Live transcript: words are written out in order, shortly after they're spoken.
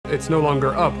it's no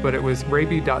longer up, but it was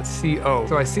rapey.co.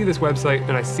 So I see this website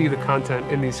and I see the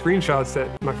content in these screenshots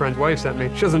that my friend's wife sent me.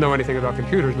 She doesn't know anything about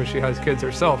computers, but she has kids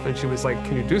herself, and she was like,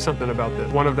 can you do something about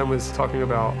this? One of them was talking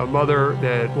about a mother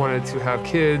that wanted to have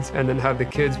kids and then have the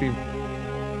kids be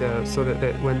so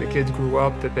that when the kids grew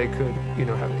up, that they could, you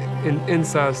know, have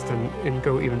incest and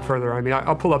go even further. I mean,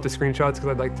 I'll pull up the screenshots because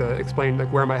I'd like to explain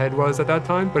like where my head was at that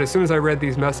time. But as soon as I read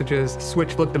these messages,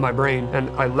 switch flipped in my brain, and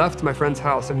I left my friend's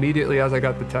house immediately as I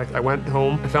got the text. I went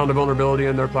home, I found a vulnerability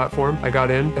in their platform, I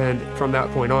got in, and from that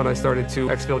point on, I started to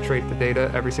exfiltrate the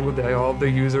data every single day, all of the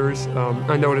users.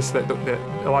 I noticed that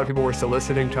a lot of people were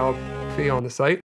soliciting child pornography on the site.